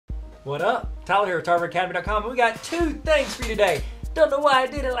What up? Tyler here at TarverAcademy.com, and we got 2 things for you today. Don't know why I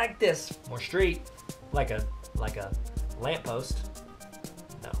did it like this. More street, like a lamppost.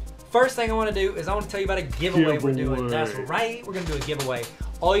 No. First thing I want to do is I want to tell you about a giveaway we're doing. That's right, we're gonna do a giveaway.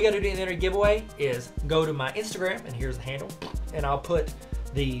 All you gotta do to enter a giveaway is go to my Instagram, and here's the handle, and I'll put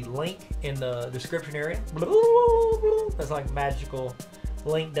the link in the description area. That's like magical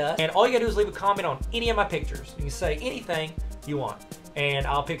link dust. And all you gotta do is leave a comment on any of my pictures. You can say anything you want, and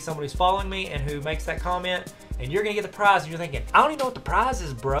I'll pick someone who's following me and who makes that comment, and you're gonna get the prize. And you're thinking, I don't even know what the prize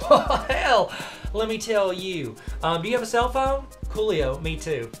is, bro. Hell, let me tell you. Do you have a cell phone? Coolio, me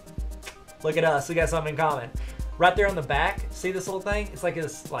too. Look at us, we got something in common. Right there on the back, see this little thing? It's like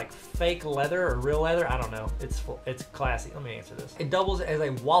this like fake leather or real leather. I don't know. It's classy. Let me answer this. It doubles as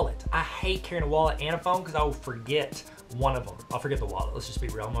a wallet. I hate carrying a wallet and a phone because I will forget one of them. I'll forget the wallet. Let's just be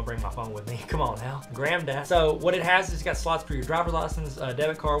real. I'm gonna bring my phone with me. Come on now. Graham Dad. So what it has is it's got slots for your driver's license,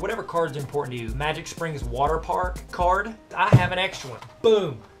 debit card, whatever card's important to you. Magic Springs Water Park card. I have an extra one.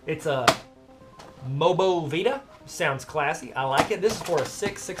 Boom. It's a Mobo Vita. Sounds classy. I like it. This is for a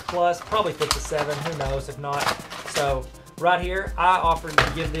 6 plus, probably fits a 7. Who knows if not. So right here, I offered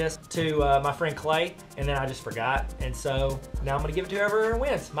to give this to my friend Clay, and then I just forgot. And so now I'm gonna give it to whoever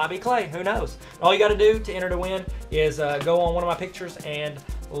wins. Might be Clay. Who knows? All you got to do to enter to win is go on one of my pictures and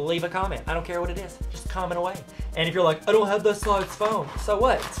leave a comment. I don't care what it is. Just comment away. And if you're like, I don't have this size phone, so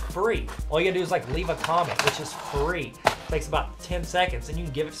what? It's free. All you gotta do is like leave a comment, which is free. It takes about 10 seconds, and you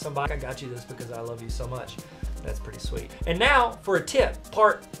can give it to somebody. I got you this because I love you so much. That's pretty sweet. And now for a tip,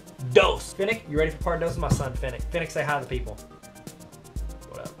 part dos. Finnick, you ready for part dos? My son Finnick. Finnick, say hi to the people.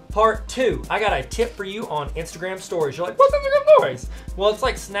 What up? Part 2, I got a tip for you on Instagram stories. You're like, what's Instagram stories? Well, it's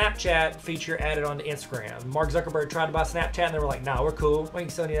like Snapchat feature added onto Instagram. Mark Zuckerberg tried to buy Snapchat, and they were like, nah, we're cool. We can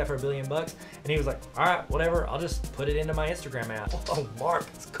sell you that for $1 billion. And he was like, all right, whatever. I'll just put it into my Instagram app. Oh, Mark,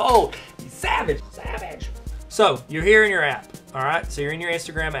 it's cold. He's savage, savage. So you're here in your app, all right? So you're in your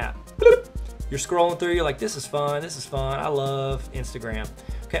Instagram app. Bloop. You're scrolling through, you're like, this is fun, I love Instagram.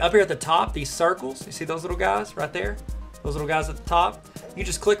 Okay, up here at the top, these circles, you see those little guys right there? Those little guys at the top? You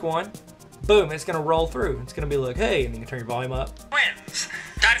just click one, boom, it's gonna roll through. It's gonna be like, hey, and you can turn your volume up. Twins,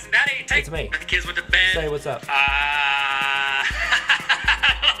 Titus and Daddy, take it's me. the kids with the bed. Say what's up.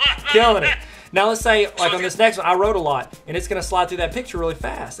 Killing it. Now let's say, like on this next one, I wrote a lot, and it's gonna slide through that picture really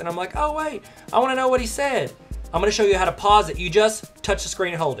fast. And I'm like, oh wait, I wanna know what he said. I'm gonna show you how to pause it. You just touch the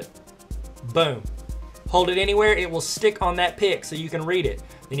screen and hold it. Boom. Hold it anywhere, it will stick on that pic so you can read it.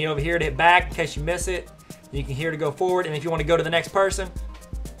 Then you over here to hit back in case you miss it. You can here to go forward, and if you want to go to the next person,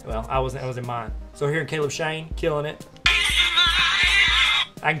 well, I was in mine. So here in Caleb Shane, killing it.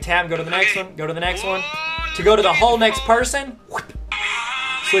 I can tap and go to the next one, go to the next one. To go to the whole next person, whoop,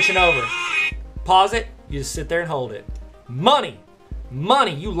 switching over. Pause it, you just sit there and hold it. Money,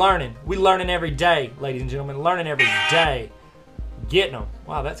 money, you learning. We learning every day, ladies and gentlemen, learning every day. Getting them.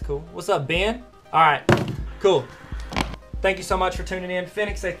 Wow, that's cool. What's up, Ben? All right, cool. Thank you so much for tuning in.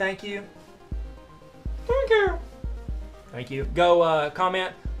 Finnick, say thank you. Thank you. Thank you. Go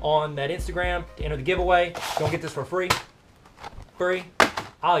comment on that Instagram to enter the giveaway. Don't get this for free. Free.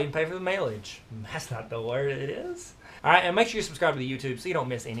 I'll even pay for the mailage. That's not the word it is. All right, and make sure you subscribe to the YouTube so you don't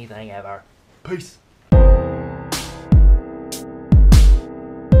miss anything ever. Peace.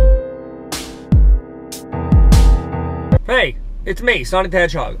 Hey. It's me, Sonic the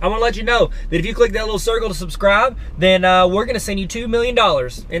Hedgehog. I want to let you know that if you click that little circle to subscribe, then we're going to send you $2 million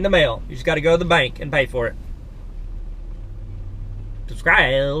in the mail. You just got to go to the bank and pay for it.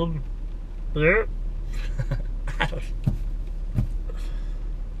 Subscribe. I don't